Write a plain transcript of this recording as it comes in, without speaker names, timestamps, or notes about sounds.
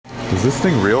Is this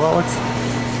thing real, Alex?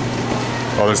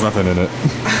 Oh, there's nothing in it.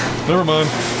 Never mind.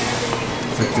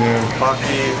 It's like, damn.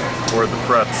 Pocky or the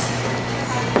Pretz.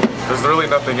 There's really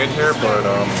nothing in here, but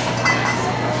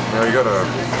you know, you gotta.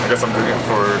 I guess I'm doing it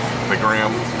for the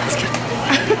gram. Just kidding.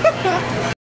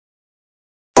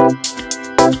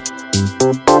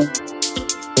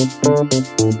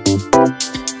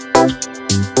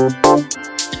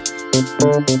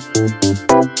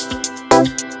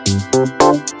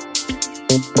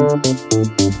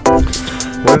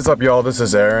 What is up, y'all? This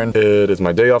is Aaron. It is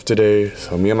my day off today,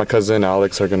 so me and my cousin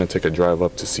Alex are gonna take a drive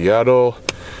up to Seattle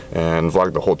and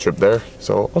vlog the whole trip there.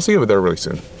 So I'll see you over there really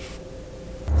soon.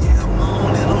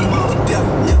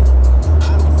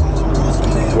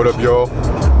 What up, y'all?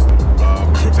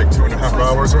 It's gonna take 2.5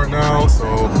 hours right now, so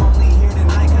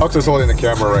Alex is holding the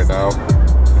camera right now.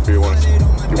 If you want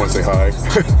to say hi.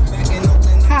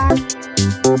 Hi.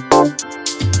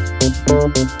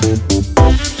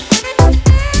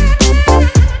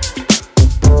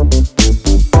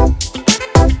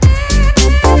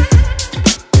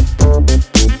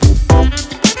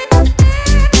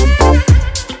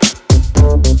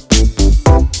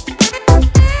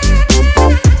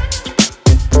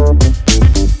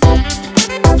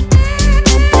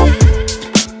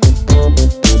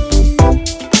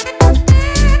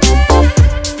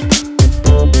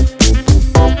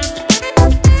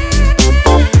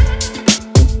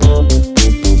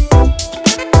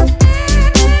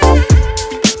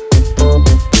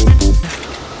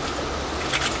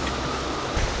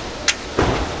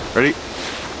 Ready?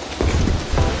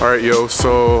 Alright, yo,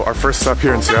 so our first stop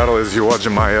here in Seattle is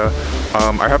Uwajimaya.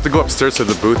 I have to go upstairs to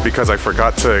the booth because I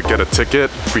forgot to get a ticket.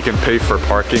 We can pay for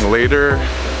parking later.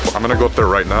 I'm gonna go up there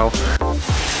right now.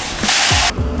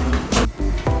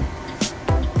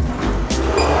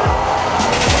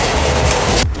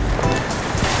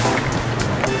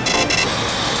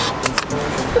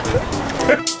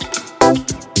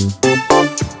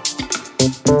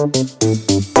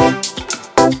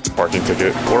 Parking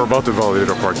ticket. We're about to validate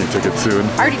our parking ticket soon.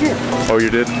 I already did. Oh, you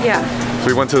did? Yeah. So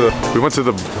we went to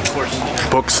the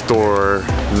bookstore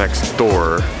next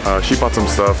door. She bought some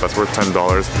stuff that's worth $10.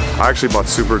 I actually bought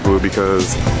super glue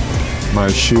because my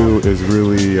shoe is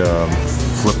really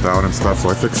flipped out and stuff, so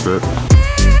I fixed it.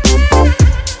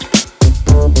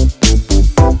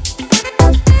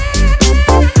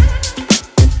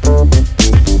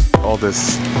 All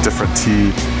this different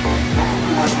tea.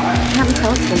 It's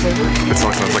so expensive. It's so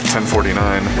expensive, it's like $10.49.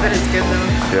 But it's good though.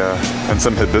 Yeah, and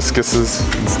some hibiscuses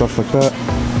and stuff like that.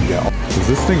 Yeah. Is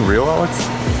this thing real, Alex?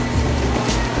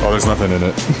 Oh, there's nothing in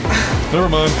it. Never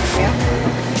mind. Yeah?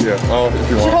 Yeah, oh, if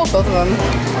you want. You should hold both of them.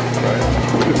 Right.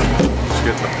 Should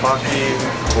get the Pocky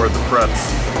or the Pretz.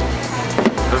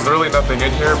 There's really nothing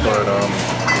in here, but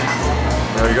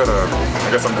you know, you gotta. I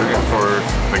guess I'm doing it for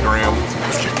the gram.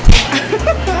 Just kidding.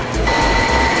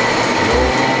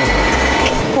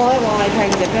 Pull it while I try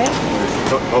and zip it.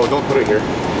 Don't put it here.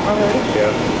 Oh, really?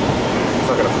 Yeah. It's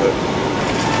not gonna fit.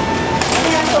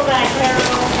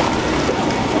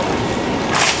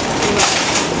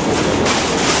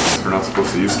 We're not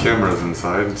supposed to use cameras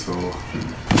inside, so.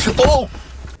 Oh!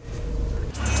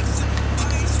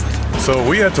 So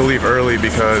we had to leave early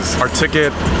because our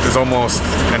ticket is almost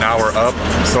an hour up.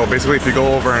 So basically if you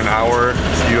go over an hour,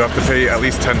 you have to pay at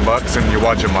least $10 in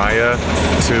Uwajimaya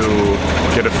to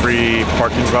get a free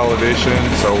parking validation.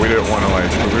 So we didn't want to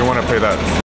we want to pay that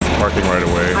parking right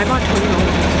away. I bought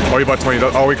 $20. Oh, you bought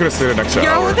 $20? Oh, we could have stayed an extra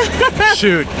hour.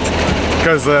 Shoot.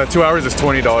 Because 2 hours is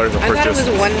 $20 a purchase.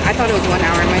 I thought it was 1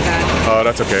 hour, my bad. Oh,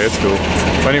 that's okay, it's cool.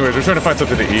 But anyways, we're trying to find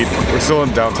something to eat. We're still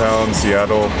in downtown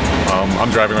Seattle.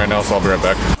 I'm driving right now, so I'll be right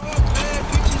back.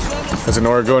 As an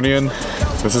Oregonian,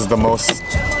 this is the most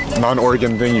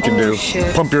non-Oregon thing you can do.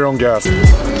 Shit. Pump your own gas. 15.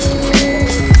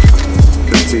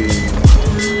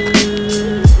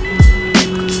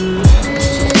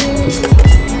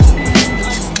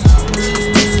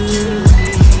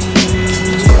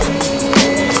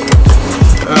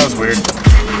 That was weird.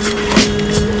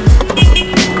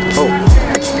 Oh.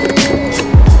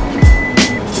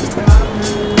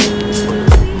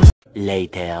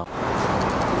 Later.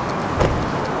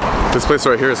 This place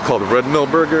right here is called Red Mill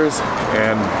Burgers,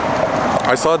 and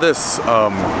I saw this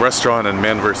restaurant in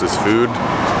Man vs. Food,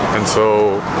 and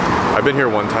so I've been here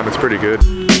one time. It's pretty good.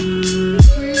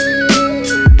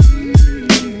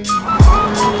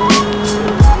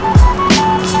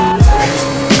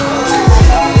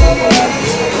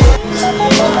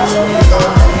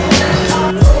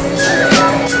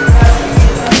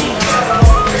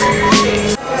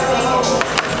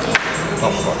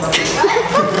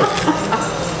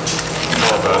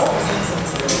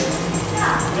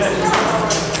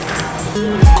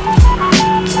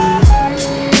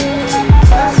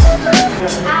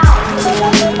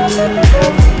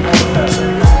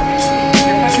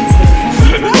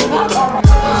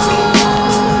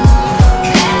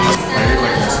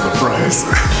 Fries.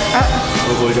 I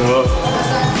was like,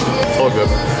 all good.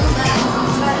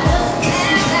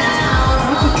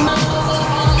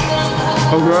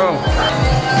 Oh, girl.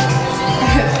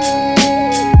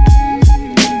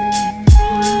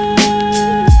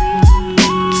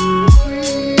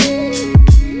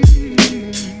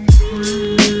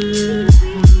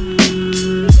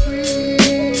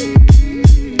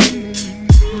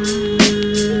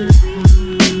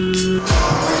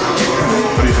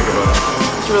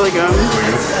 Really good.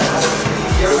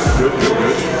 Good.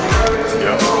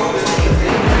 Yeah.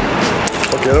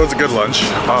 Okay, that was a good lunch.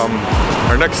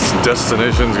 Our next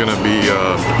destination is gonna be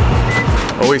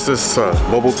Oasis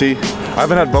Bubble Tea. I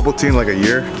haven't had bubble tea in like a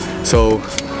year, so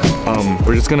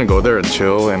we're just gonna go there and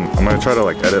chill, and I'm gonna try to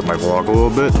like edit my vlog a little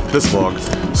bit, this vlog.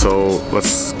 So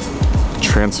let's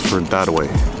transfer that away.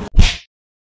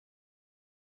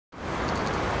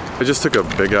 I just took a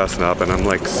big ass nap and I'm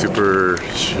like super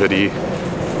shitty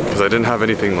because I didn't have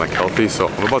anything like healthy, so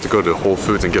I'm about to go to Whole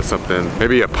Foods and get something,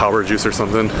 maybe a power juice or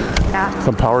something. Yeah.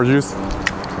 Some power juice?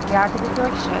 Yeah, because I feel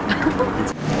like shit.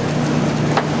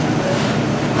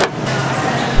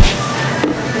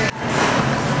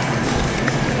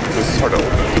 This is hard to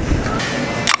open.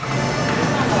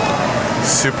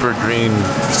 Super green,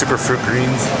 super fruit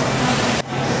greens.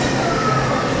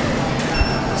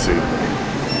 Let's see.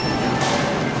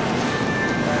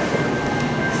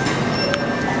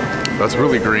 That's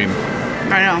really green.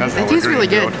 I know. That's It tastes really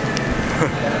good.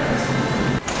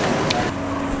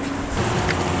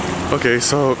 Okay,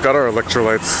 so got our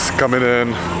electrolytes coming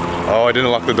in. Oh, I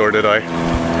didn't lock the door, did I?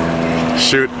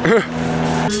 Shoot.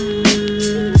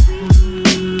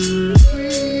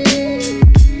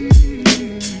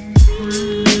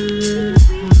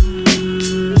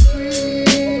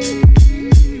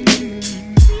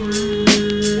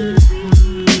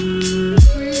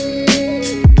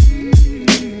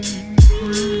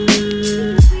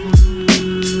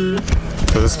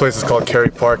 This place is called Kerry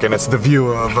Park, and it's the view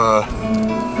of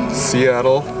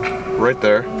Seattle right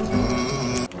there.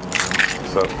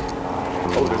 So,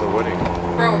 oh, there's a wedding.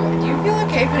 Bro, do you feel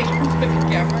okay putting the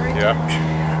camera right Yeah.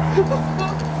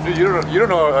 Dude, you don't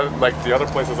know like the other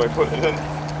places I put it in.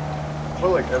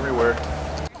 Put like everywhere.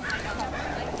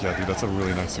 Yeah, dude, that's a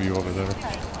really nice view over there.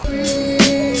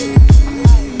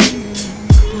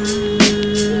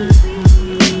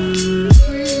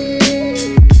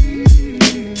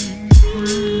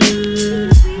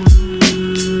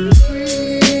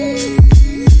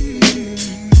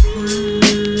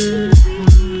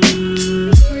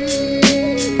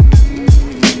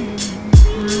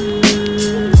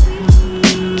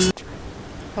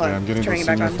 Yeah, I'm getting the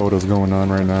senior photos going on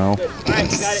right now.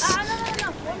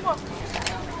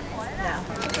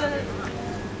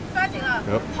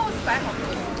 Yep.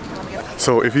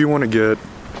 So if you want to get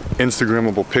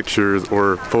Instagrammable pictures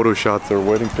or photo shots or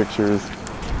wedding pictures,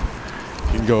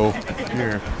 you can go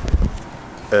here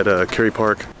at Kerry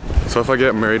Park. So if I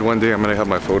get married one day, I'm gonna have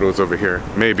my photos over here.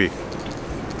 Maybe.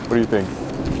 What do you think?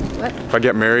 What? If I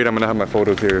get married, I'm gonna have my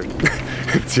photos here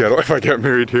in Seattle. If I get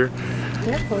married here.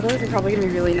 Their photos are probably gonna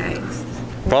be really nice.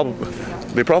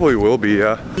 They probably will be,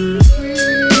 yeah.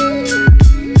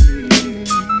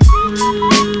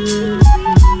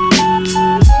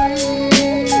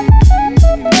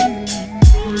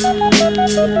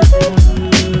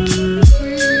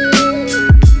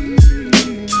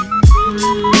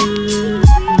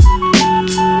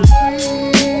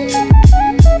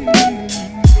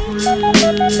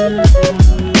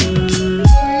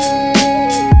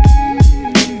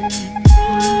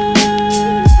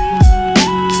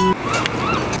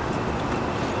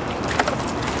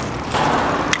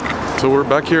 So we're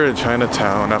back here in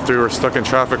Chinatown after we were stuck in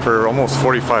traffic for almost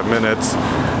 45 minutes.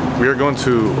 We are going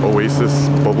to Oasis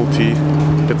Bubble Tea,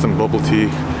 get some bubble tea.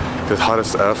 It's hot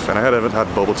as F, and I haven't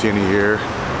had bubble tea in a year.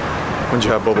 When did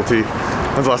you have bubble tea?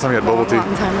 When's the last time you had bubble tea?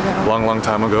 Long time ago. Long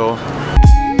time ago.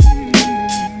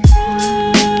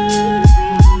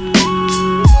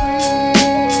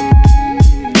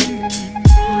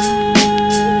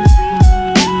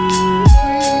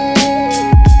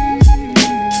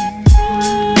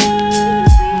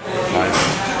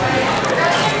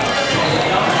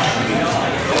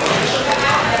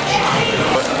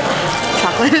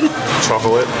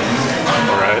 Chocolate.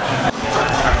 Alright.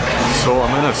 So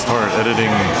I'm gonna start editing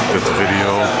this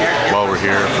video while we're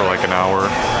here for like an hour.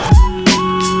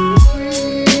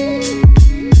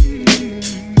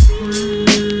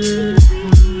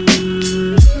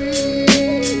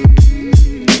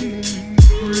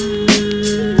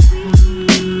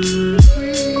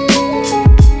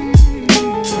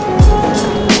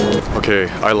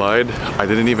 I lied. I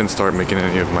didn't even start making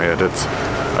any of my edits.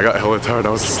 I got hella tired. I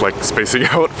was just like spacing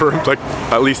out for like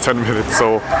at least 10 minutes.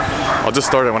 So I'll just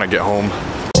start it when I get home.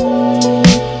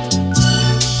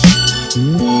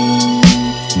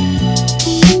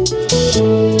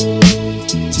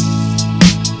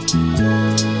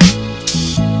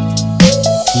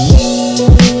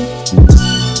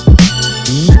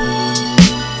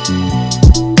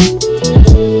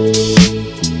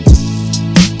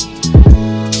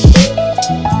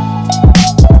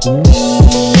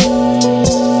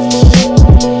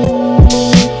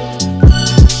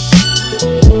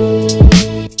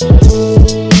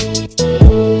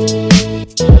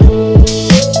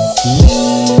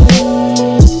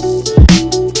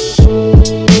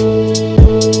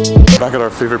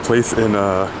 Favorite place in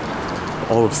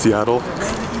all of Seattle.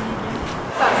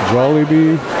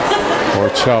 Jollibee or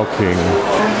Chow King?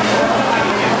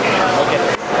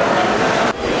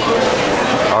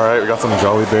 Alright, we got some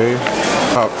Jollibee.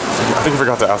 I think I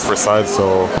forgot to ask for sides,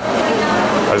 so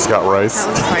I just got rice.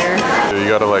 That was fire. You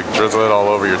gotta like drizzle it all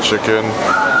over your chicken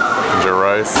and your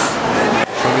rice.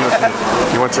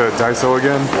 You went to Daiso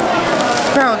again?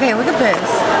 Bro, okay, look at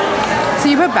this. So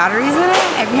you put batteries in it,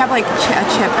 if you have like a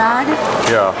chip bag,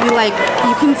 Yeah.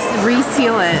 you can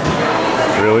reseal it.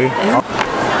 Really?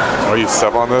 Oh, you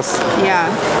step on this? Yeah.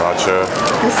 Gotcha.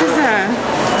 This is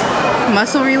a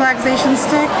muscle relaxation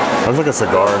stick. Looks like a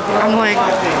cigar. I'm like...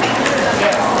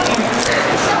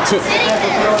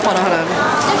 Hold on.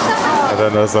 And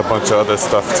then there's a bunch of other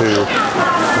stuff too.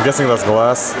 I'm guessing that's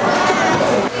glass.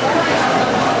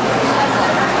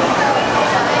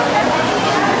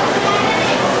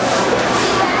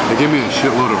 They gave me a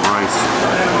shitload of rice,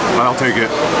 but I'll take it.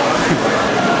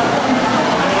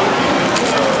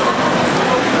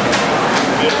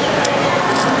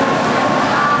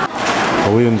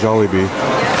 Korean Jollibee.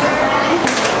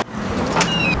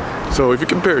 So if you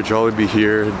compare Jollibee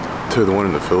here to the one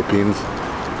in the Philippines,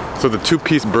 so the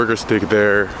two-piece burger steak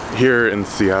there, here in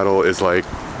Seattle, is like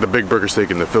the big burger steak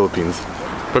in the Philippines.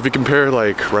 But if you compare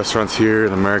like restaurants here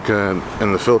in America and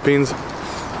in the Philippines,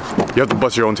 you have to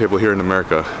bust your own table here in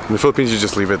America. In the Philippines, you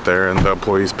just leave it there and the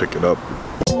employees pick it up.